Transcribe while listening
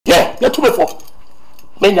You to me for.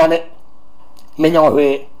 Menya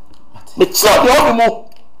we. Me tell you more.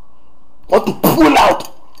 Want to pull out.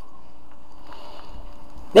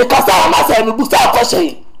 Because I say me boost out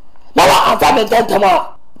question. Now I answer me then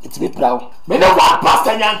tomorrow. It's me proud. Me no one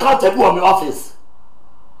pastor and count to my office.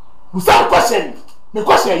 Boost out question. Me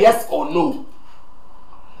question yes or no.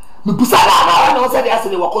 Me boost out I know say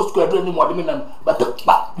they work out square any more than me but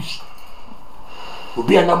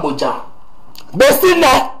obi ana moja. Besti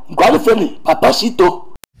na gwale femi papa shito.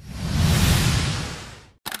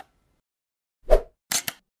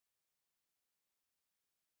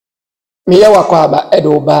 Miya wakwaba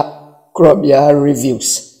Edoba Krobia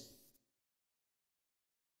Reviews.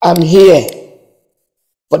 I'm here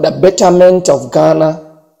for the betterment of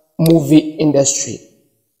Ghana movie industry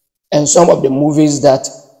and some of the movies that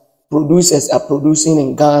producers are producing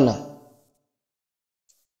in Ghana.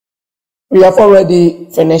 We have already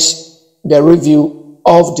finished the review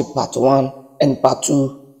of the part 1 and part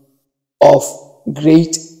 2 of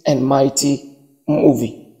Great and Mighty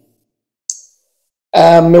movie.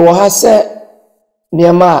 Me wahase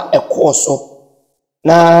niyama ekoso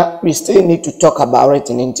na we still need to talk about it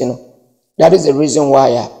in Intino. That is the reason why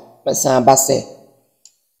I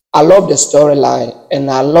love the storyline and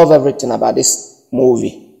I love everything about this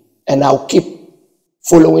movie, and I'll keep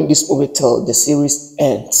following this movie till the series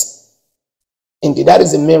ends. Indeed, that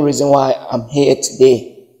is the main reason why I'm here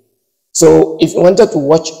today. So if you wanted to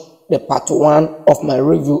watch the part 1 of my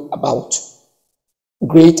review about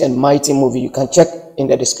Great and Mighty movie, you can check in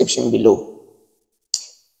the description below.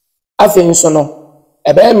 I think so no.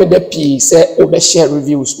 Ebe me de P say obe share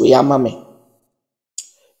reviews we amame.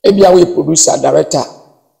 Ebia we producer, director,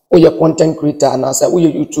 or your content creator, and as a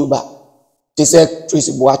YouTuber. They say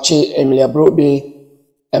Tracy Boache, Emilia Brobe,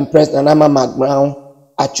 Empress Nanama McBrown,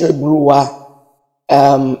 Achille Brewer,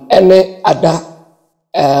 any other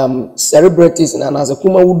celebrities and as a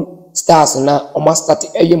Kuma stars na almost start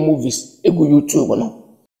movies ego YouTube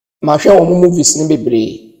no. Ma hwe wo movies ni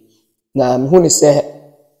bebre. Na me hu say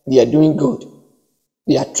they are doing good.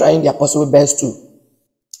 They are trying their possible best to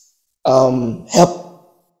help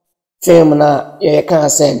film na ye can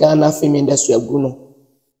say Ghana film industry agu no.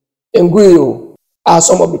 Enguyo are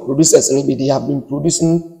some of the producers maybe they have been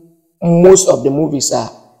producing most of the movies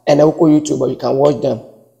and they will go YouTube but you can watch them.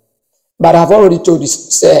 But I've already told you,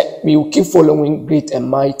 say, we will keep following Great and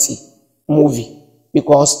Mighty movie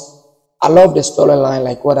because I love the storyline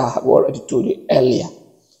like what I have already told you earlier.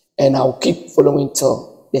 And I'll keep following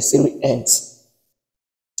till the series ends.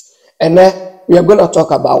 And then we are going to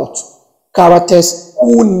talk about characters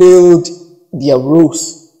who nailed their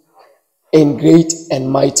roles in Great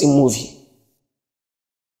and Mighty movie.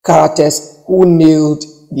 Characters who nailed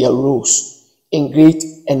their roles in Great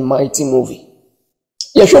and Mighty movie.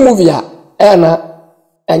 Yesho movie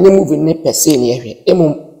any movie ne per se ne yehwe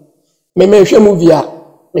me hwe movie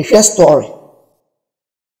me hwe story.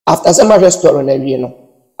 After some hwe story na wie no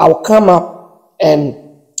I'll come up and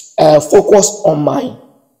focus on mine.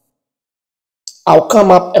 I'll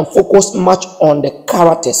come up and focus much on the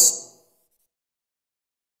characters.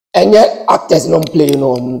 And yet actors don't play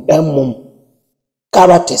them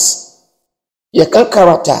characters. You can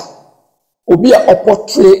character obi a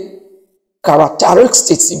portray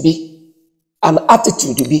characteristics be an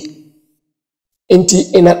attitude be in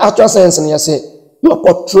an actual sense and you say you're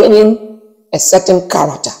portraying a certain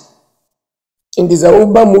character. In this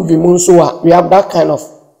Uber movie Munsua, we have that kind of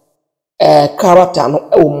character no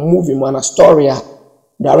movie man a story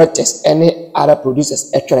directors any other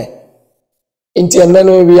producers actually. And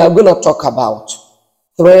then we are going to talk about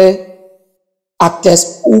 3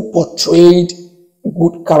 actors who portrayed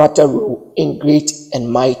good character role in Great and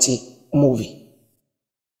Mighty movie.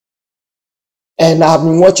 And I've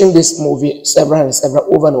been watching this movie several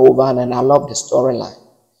over and over and I love the storyline.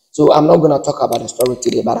 So I'm not going to talk about the story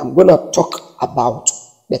today, but I'm going to talk about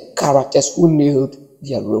the characters who nailed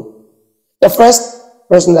their role. The first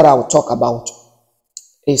person that I will talk about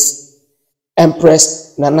is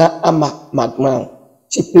Empress Nana Ama McMahon.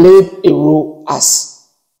 She played a role as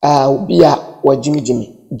Ubia or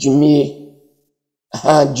Jimmy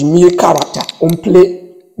character.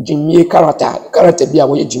 Play Jimmy character be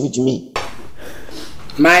away Jimmy.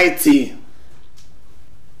 Mighty.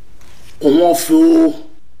 On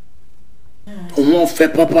fait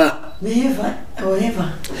papa. Never.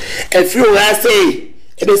 If you say,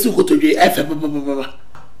 it is so good to be papa.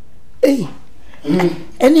 Hey.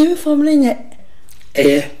 And even family yet.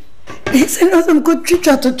 It's another good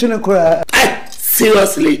teacher to cry.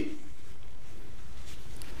 Seriously.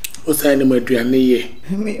 What's the name of the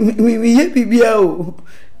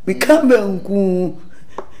we can't be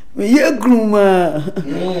Me ye gruma.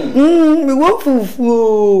 Me wo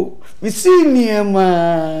fufu. Me senior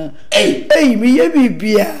ma. Hey, me ye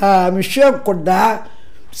bibia. Me share koda.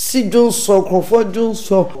 Si Johnson, Crawford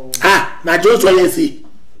Johnson. Na Johnson yensi.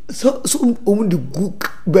 So the good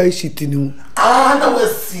by sitting. Na we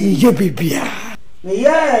see. Ye bibia. Me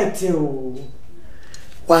ye too.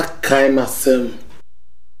 What kind of film?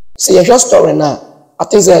 See, your story now. I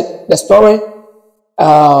think that the story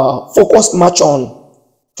focused much on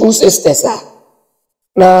two sisters.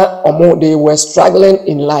 Now, they were struggling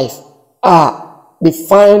in life. They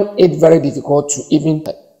find it very difficult to even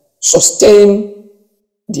sustain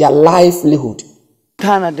their livelihood.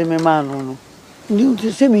 Tana de me mano. You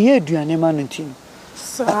say me here do an man team.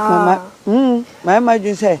 My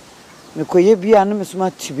imagine say, me koye bia no me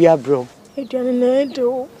smart tibia bro. Edane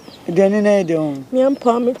na edo. Me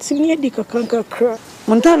ampa me timi edi kakanka kra.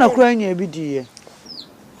 Montana kra nya bi die.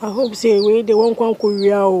 I hope say we the one kwan ko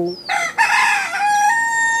wia o.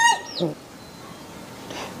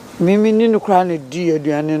 Mimi ni no kra na di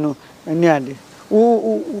aduane no ani ade.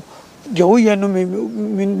 Wo je wo ye no me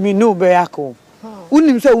no be yakọ.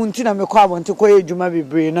 Unim se wunti na me kwa bonte ko edwuma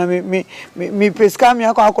bebre na me peska me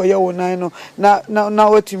akọ ye wo nan no na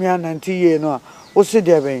otimi ananti ye no a wo se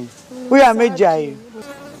de ben. We are mejai.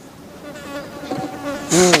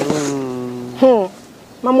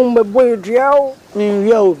 Mama mbe boy dua o. Mi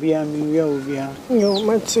wia obia. Yo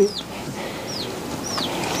mate.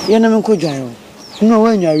 Ye na me ko dwan o. No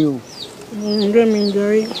wa nya yo.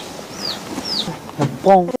 Ndre.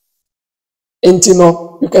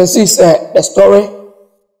 You can see the story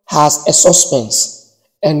has a suspense,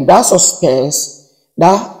 and that suspense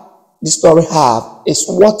that the story have is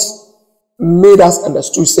what made us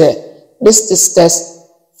understood say these sisters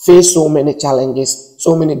face so many challenges,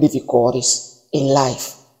 so many difficulties in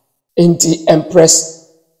life. And the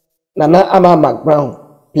Empress Nana Ama McBrown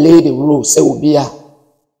played the role, say Ubia,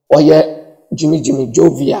 or Jimmy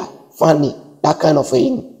Jovia, Fanny, that kind of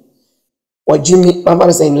thing. Or Jimmy,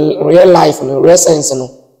 Mama say in real life, in real sense,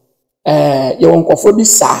 you won't confirm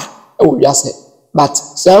this, sir. But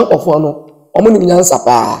some of no, but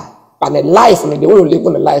the life, they will live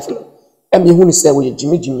on the life. And you want to say, well,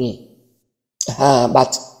 Jimmy.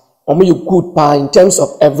 But you good in terms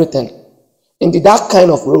of everything. And that kind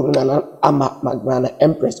of role, Ama McBrown,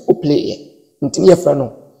 Empress, who play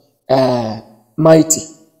it. Mighty.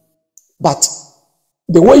 But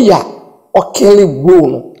the way you are Kelly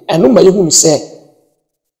role, and nobody who say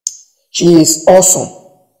she is awesome.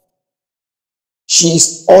 She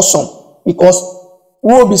is awesome because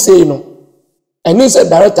we will be saying no. And you said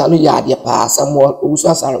director no yard pass someone who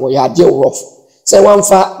says or yard rough. Say one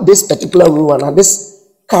for this particular role and this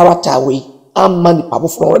character way. I'm money papa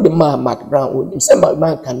from the man McBrown. When him say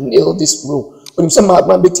McBrown can nail this role. When him say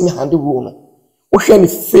McBrown bet me handle role no. We hear the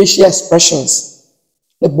facial expressions,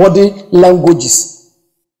 the body languages,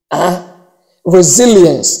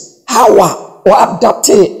 resilience, how or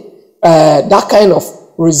adapting that kind of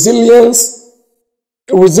resilience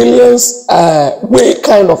way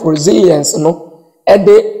kind of resilience, and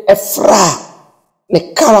the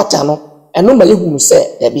character, and nobody who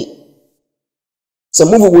say Debbie. So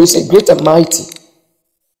movie we say great and mighty.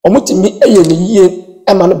 Omutimi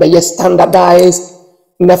ye man be standardized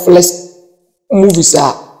Netflix movies and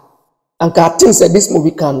I think that this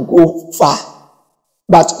movie can go far.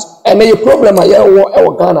 But a problem I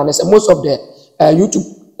Ghana is most of the YouTube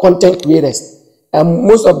content creators and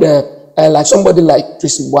most of the like somebody like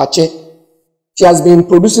Tracy Boache, she has been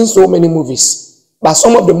producing so many movies. But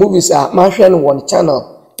some of the movies are mentioned on one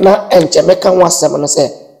channel now and Jamaican was seven say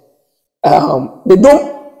they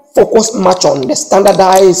don't focus much on the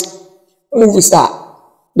standardized movies that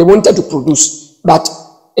they wanted to produce, but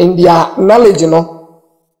in their knowledge,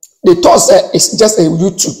 they thought it's just a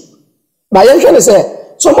YouTube. But I'm trying to say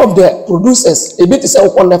some of the producers, a bit is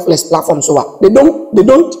on Netflix platform, so they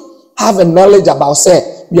don't have a knowledge about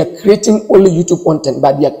say we are creating only YouTube content,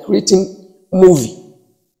 but they are creating movie.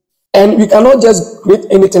 And we cannot just create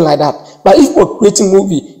anything like that. But if we're creating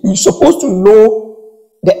movie, you're supposed to know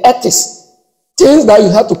the ethics, things that you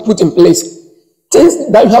have to put in place,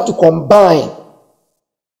 things that you have to combine,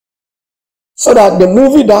 so that the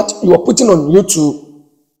movie that you are putting on YouTube,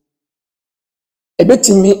 a bit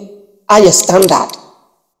to me, higher standard.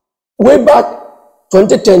 Way back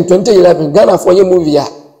 2010, 2011, Ghana for your movie,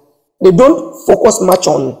 they don't focus much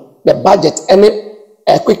on the budget, any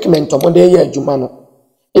equipment, or Jumano.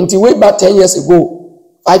 Until way back 10 years ago,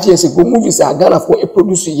 5 years ago, movies are Ghana for a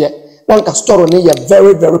producer here. Nanka story a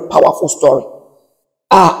very, very powerful story.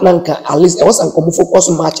 Nanka, at least, I wasn't come focus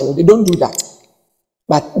much, and they don't do that.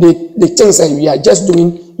 But they think that we are just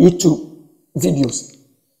doing YouTube videos.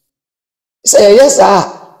 Say yes,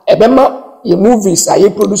 ebema ye movies are you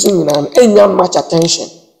producing in enya much attention.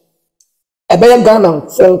 Ebeye Ghana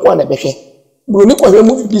phone kwa na behwe. Bruni kwa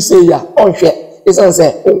movie bi say ya onhwe isan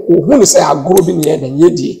say ohunu say agoro bi ne na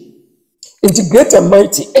yedie. Integrate and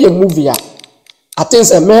Mighty a movie. I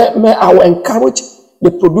think I will encourage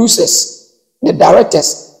the producers, the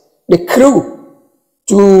directors, the crew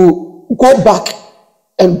to go back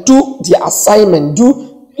and do their assignment.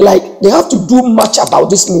 They have to do much about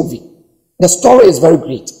this movie. The story is very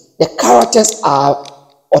great. The characters are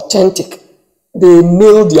authentic. They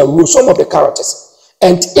nail their role, some of the characters.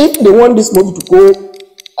 And if they want this movie to go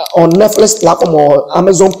on Netflix platform or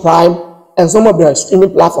Amazon Prime and some of the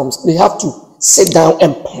streaming platforms, they have to sit down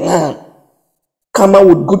and plan. Come out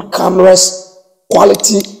with good cameras,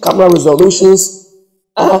 quality camera resolutions,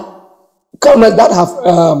 cameras that have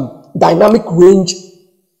dynamic range.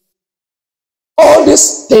 All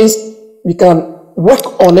these things, we can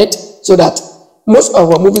work on it so that most of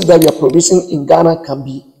our movies that we are producing in Ghana can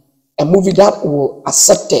be a movie that will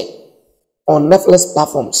accept it on Netflix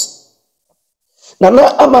platforms.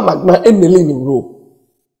 Nana Ama Magna Emily in role.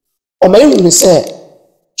 Or maybe say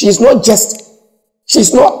she's not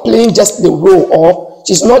playing just the role, or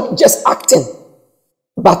she's not just acting,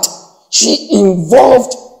 but she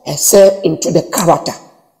involved herself into the character.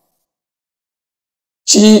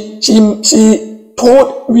 She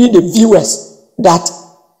told we the viewers that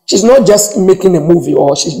she's not just making a movie,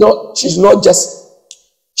 or she's not just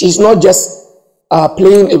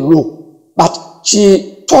playing a role, but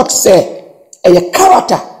she taught say a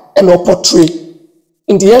character and a portray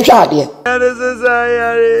in the entire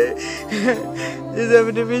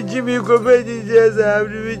Jimmy Copetti, yes, I have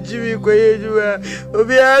to be Jimmy Coyedua.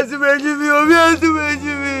 Obias,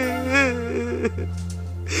 Jimmy.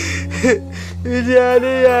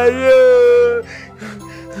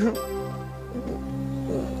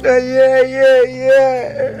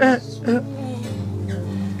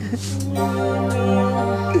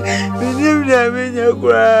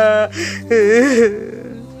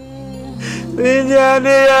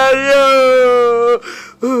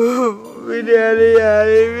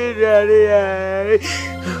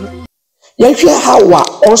 You hear how we are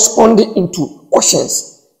responding into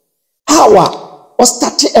questions. How we are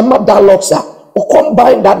starting a dialogues or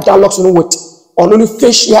combine that dialogues with only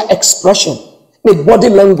facial expression, the body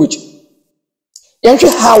language. You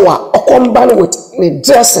hear how we are combine with the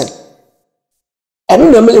dressing.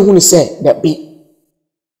 And no matter who say that be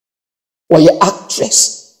or your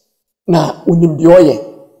actress. Now,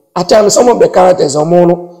 at times some of the characters are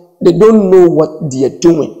more, they don't know what they are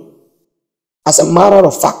doing. As a matter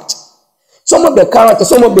of fact, some of the characters,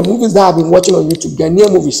 some of the movies that I've been watching on YouTube,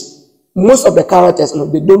 Ghanaian movies, most of the characters,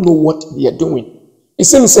 they don't know what they are doing. It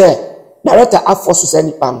seems director have forced to say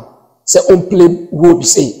anything. Say on play role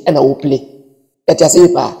say and I will play. That I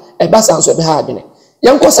say a bass answer be hard.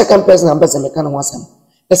 Young second person and best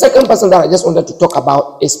the second person that I just wanted to talk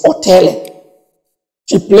about is Otele.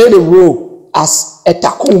 She played a role as a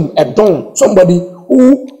takum, a don, somebody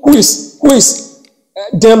who is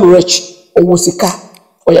damn rich, or wosika,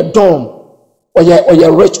 or a dom, or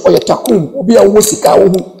your rich, or your takum, or be a wosika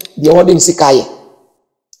who the audience sikaye.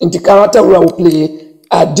 In the character where I will play,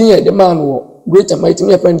 a dear the man who great and mighty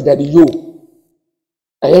me friend daddy you.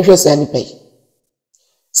 I ain't sure say any pay.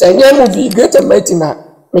 Say yeah movie great and mighty na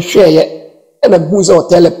me share ye and a booze or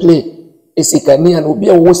teleplay is sikani and will be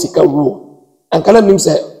a wosika role. And can him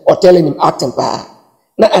say or telling him acting pa.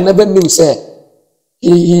 Now I never knew say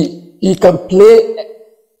he can play.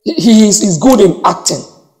 He is good in acting.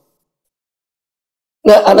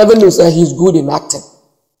 Now I never knew say he's good in acting.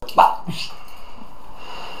 But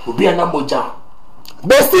Obi Anamoja.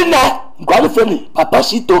 Bestina, Gwalifeni, Papa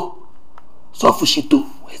Shito, Sofu Shito,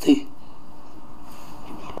 say.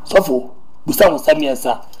 Sofu, Busan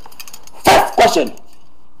Samiasa. First question.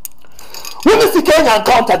 When is the Kenya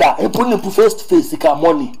encounter that and put him face to face, he can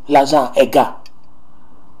money, l'argent, ega.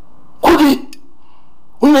 Could he?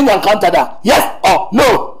 When you encounter that, yes or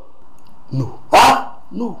no? No. Huh?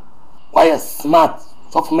 No. Why are smart?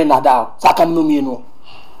 So for me now, so I can know me, no.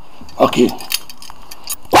 Okay.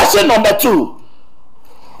 Question number 2.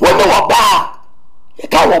 When you are bar, you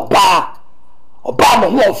can't bar, or bar no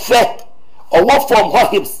more fair, or what form her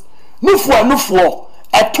hips. No for,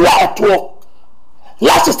 a two.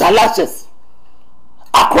 Lashes are lashes.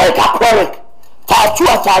 Acrylic.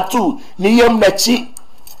 Tattoo. Niyam mechi.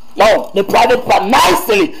 No, the private part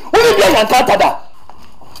nicely. When you get encounter that?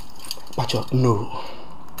 But no.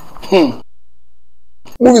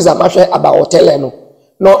 Movies are much about hotel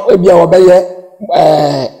no maybe obey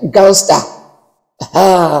gangster.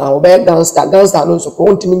 Obey gangster no so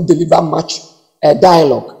won't even deliver much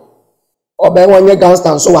dialogue. Obe wanye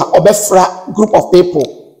gangster so obe fra group of people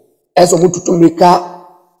as omututu mrika.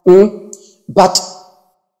 But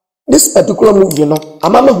this particular movie, you know,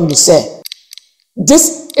 Amama will say,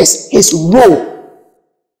 this is his role.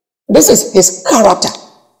 This is his character.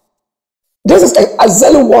 This is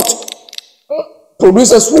exactly what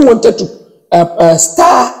producers who wanted to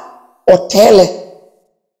star or tell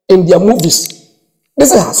in their movies.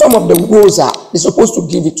 This is some of the roles that they're supposed to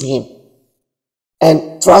give it to him.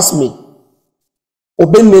 And trust me,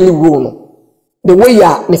 Obe Nelly role, the way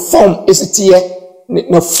ya the form is it here,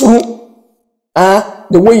 the fruit.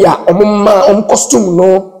 The way your costume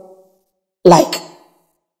no like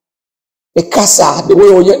the casa, the way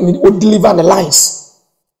you deliver the lines,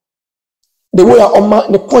 the way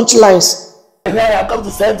the punch lines. And I come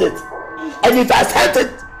to send it. And if I send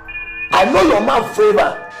it, I know your man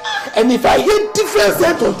favor. And if I hear different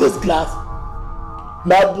scent of this glass,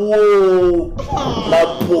 my boo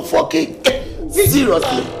fucking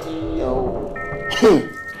seriously.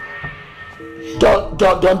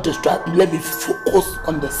 Don't distract me. Let me focus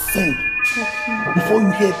on the scene. Okay. Before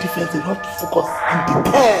you hear difference, you have to focus on the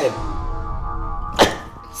pen.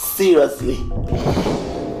 Seriously.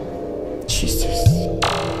 Jesus.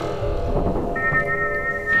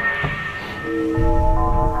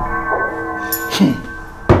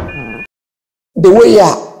 The way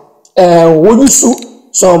we use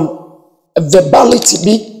some verbality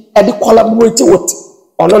be and the collaborating with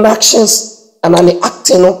on actions and an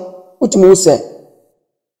acting which means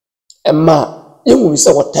Emma, you will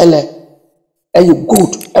say what tell and you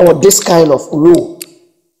good and what this kind of role.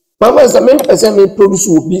 Mama is the main person may produce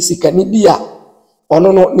will be sick and Nibia or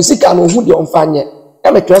no, Missika no who the unfanye.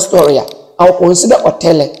 I'm a trust story. I'll consider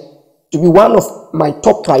Otele to be one of my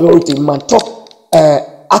top priority, my top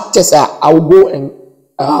actors. I will go and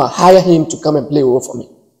hire him to come and play a role for me.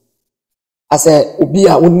 I said,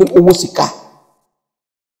 Ubia Umusika.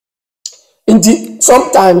 Indeed,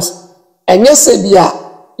 sometimes, and yes,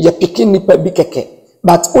 you're picking nipa bikeke,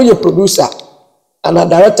 but when you producer and a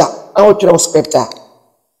director, I will scripter.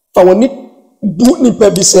 For when you do nipa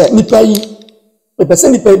bise, nipa yi, the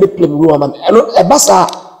person nipa be play role man. I know a basa,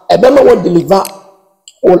 a bema will deliver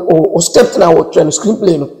or script now or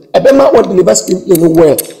screenplay no. A bema will deliver screenplay no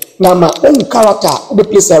well. Now my own character will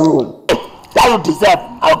play a role. That you deserve,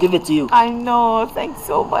 I'll give it to you. I know, thanks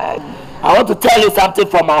so much. I want to tell you something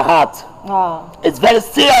from my heart. It's very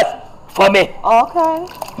serious for me. Okay.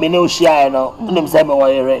 Me no share no. Say me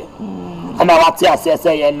worry. And I want to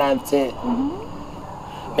say you nante.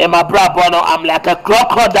 Me my brother no, I'm like a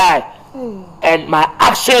crocodile. And my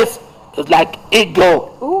actions is like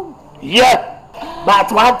eagle. Ooh. Yeah.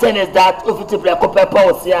 But one thing is that if it's like a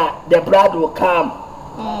pepper here, the blood will come.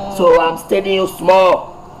 So I'm steadying you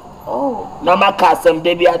small. Oh. No ma custom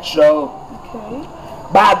they be a show. Okay.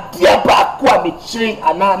 But dear back what me tree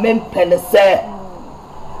and I mean pen say.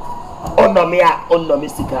 Ono mi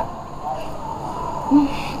sika.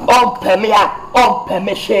 On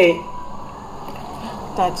peme she.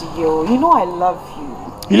 Daddy, you know I love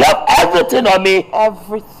you. You love everything on me.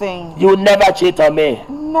 Everything. You will never cheat on me.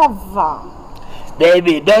 Never.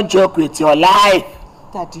 Baby, don't joke with your life.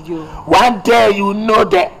 Daddy, one day you know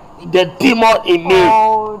the demon in me.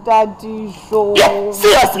 Oh, Daddy, Yeah,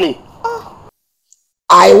 seriously.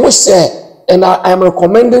 I wish say, and I am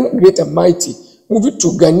recommending Great and Mighty movie to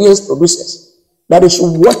Ghanaian producers that they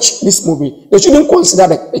should watch this movie. They shouldn't consider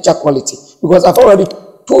the picture quality because I've already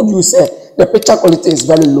told you, sir, the picture quality is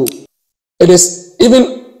very low. It is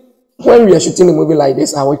even when we are shooting a movie like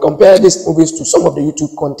this and we compare these movies to some of the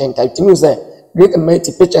YouTube content, I think that Great and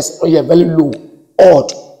Mighty pictures are very low,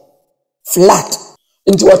 odd, flat.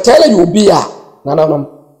 Into what tell you be a or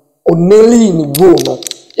nearly in the role.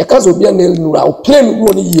 You can't be a nail or plain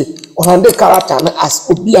role or hand the character as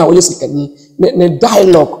Obia or Yesikani, the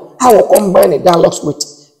dialogue, how I combine the dialogues with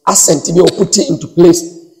accent to be put it into place.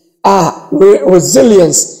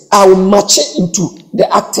 Resilience, I will match it into the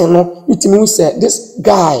acting. It means this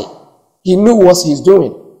guy, he knew what he's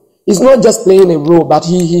doing. He's not just playing a role, but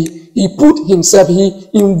he put himself, he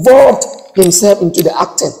involved himself into the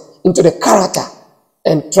acting, into the character.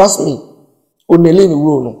 And trust me, Onelini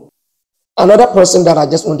role. Another person that I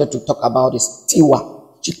just wanted to talk about is Tiwa.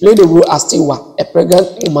 She played the role as Tiwa, a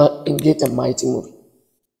pregnant woman in Great and Mighty movie.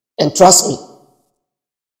 And trust me,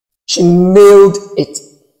 she nailed it.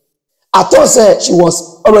 I thought she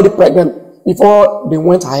was already pregnant before they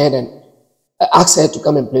went ahead and asked her to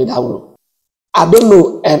come and play that role. I don't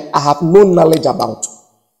know, and I have no knowledge about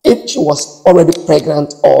if she was already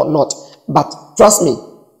pregnant or not. But trust me,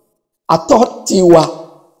 I thought Tiwa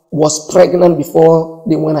was pregnant before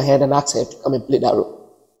they went ahead and asked her to come and play that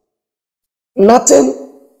role. Nothing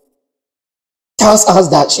tells us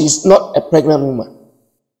that she's not a pregnant woman.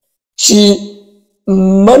 She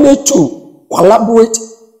managed to collaborate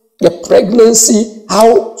the pregnancy,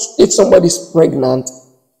 how if somebody is pregnant,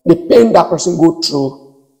 the pain that person go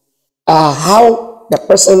through, how the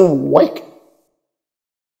person will work,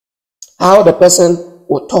 how the person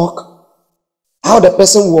will talk, how the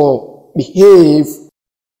person will behave.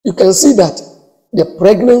 You can see that the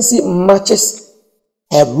pregnancy matches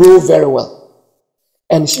her role very well.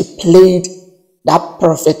 And she played that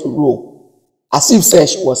perfect role, as if said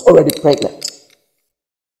she was already pregnant.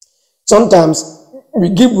 Sometimes we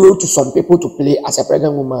give role to some people to play as a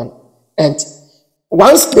pregnant woman, and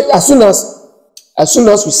as soon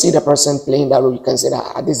as we see the person playing that role, you can say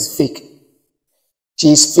that this is fake.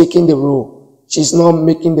 She is faking the role. She's not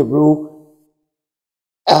making the role.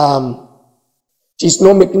 She's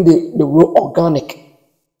not making the role organic,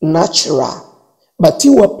 natural. But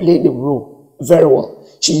Tiwa played the role very well.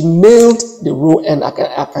 She nailed the role, and I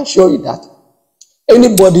can show you that.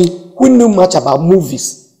 Anybody who knew much about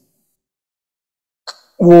movies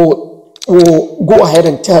will go ahead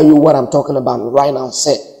and tell you what I'm talking about right now.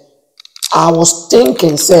 Say, I was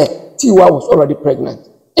thinking, say, Tiwa was already pregnant.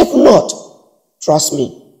 If not, trust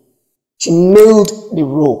me, she nailed the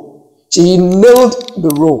role. She nailed the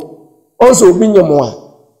role. Also, Binyamwa,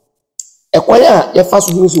 Equaya, your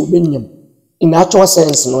first news will be in natural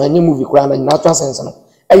sense, no, any movie crown in natural sense, no.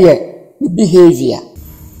 The behavior,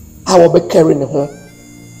 how we carrying the home,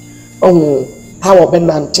 how we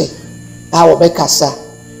nante, how we kasa,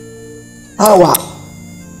 how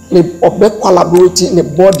we collaborating the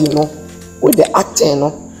body, no, with the acting,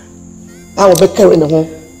 no, how we carrying the home,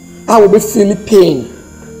 how we feel pain,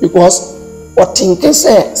 because what thinking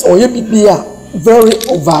says, or you be very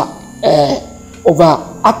over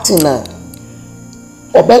acting,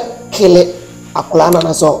 or be kill it. Akulana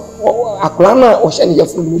na so akulana oshani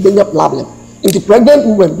yafu mubenya problem. In the pregnant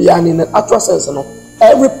woman being in an actual sense, no,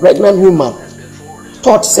 every pregnant woman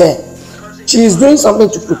thought say she is doing something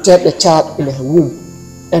to protect the child in her womb,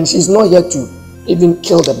 and she's not here to even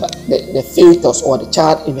kill the fetus or the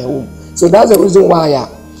child in her womb. So that's the reason why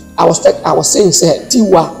I was saying say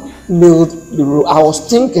Tiwa nailed the role. I was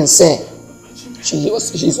thinking say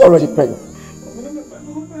she's already pregnant.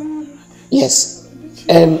 Yes,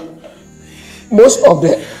 and most of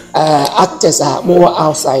the actors are more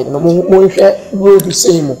outside, no more role the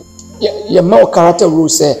same. Your more character role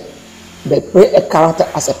say they play a character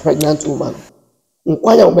as a pregnant woman.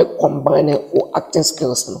 Inquire about combining or acting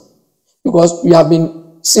skills, no? Because we have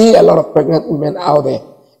been seeing a lot of pregnant women out there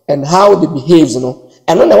and how they behave, you know.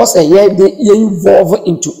 And then there was a they evolve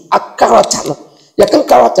into a character, no. Your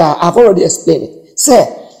character, I've already explained it. Say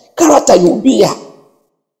character you be a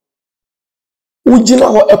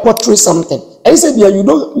portray something. And he said, yeah, you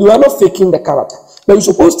are not faking the character, but you're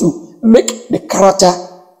supposed to make the character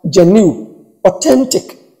genuine,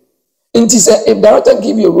 authentic. And he said, if director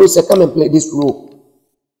give you a role, say, come and play this role.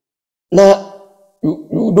 Now,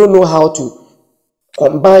 you don't know how to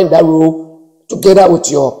combine that role together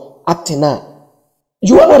with your acting now.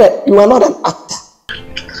 You are not an actor.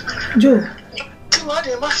 Joe.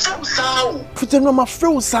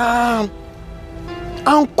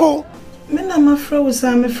 Uncle. My friend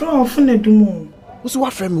often a dumo. What's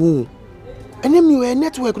what friend who? And then you a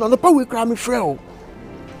network on the power cram friend.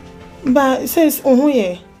 But says, oh,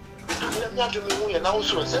 yeah.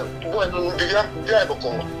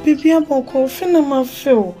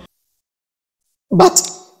 But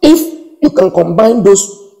if you can combine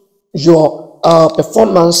your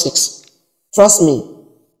performances, trust me,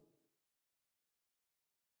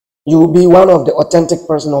 you will be one of the authentic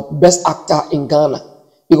person of best actor in Ghana.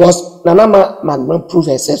 Because Nanama Magman proved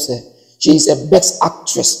herself, she is a best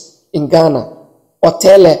actress in Ghana.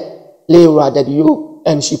 Otele Leura that you,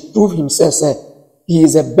 and she proved himself, he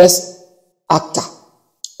is a best actor.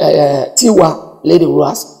 Tiwa Lady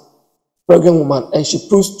Ras, pregnant woman, and she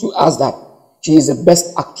proves to us that she is the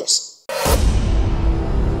best actress.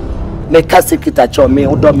 Me kasikita cho me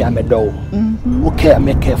odo me amedo. Okay, I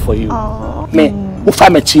make care for you. Me ufa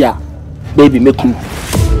me chia, baby me kum.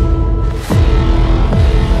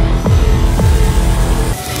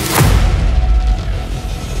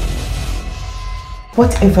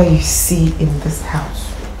 Whatever you see in this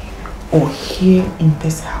house or hear in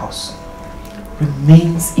this house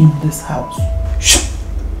remains in this house. Shh.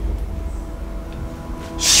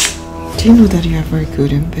 Shh. Do you know that you are very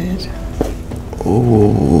good in bed?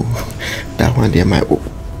 Oh, that one there, my...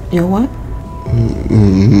 Your what?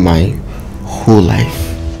 My whole life.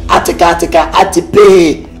 Atika,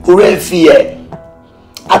 atipe, urefie.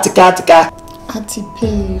 Atika.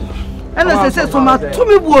 Atipe. And as I said, from my to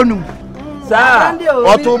me, Sir,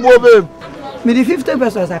 what to move him? Me the 50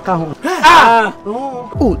 pesos I come home.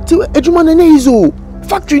 Oh, tiwe ejuma nene izo.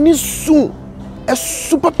 Factory ni soon. A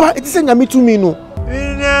super papa it is nyame to me no.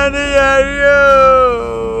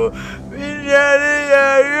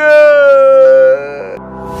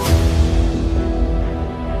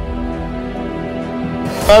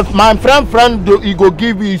 My friend, he go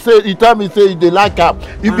give you. He tell me say they like her.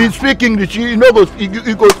 If he speak English, he no go. He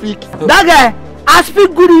go speak. That guy, I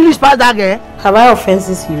speak good English, past that guy. Have I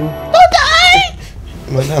offended you?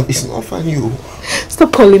 Madam, it's not funny.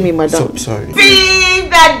 Stop calling me madam. Sorry. Big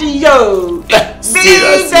Daddy Joe.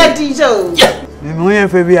 Big Daddy Joe.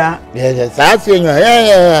 Yes, I say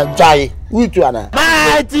yeah, Jai. Which one?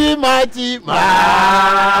 Mighty, mighty,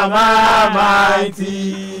 mama,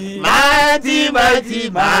 mighty, mighty, mighty,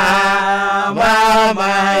 mama,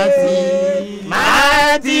 mighty,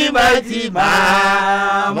 mighty, mighty,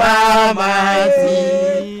 mama,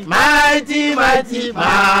 mighty, mighty, mighty,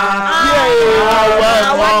 mama.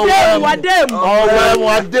 Yeah,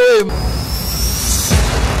 what them?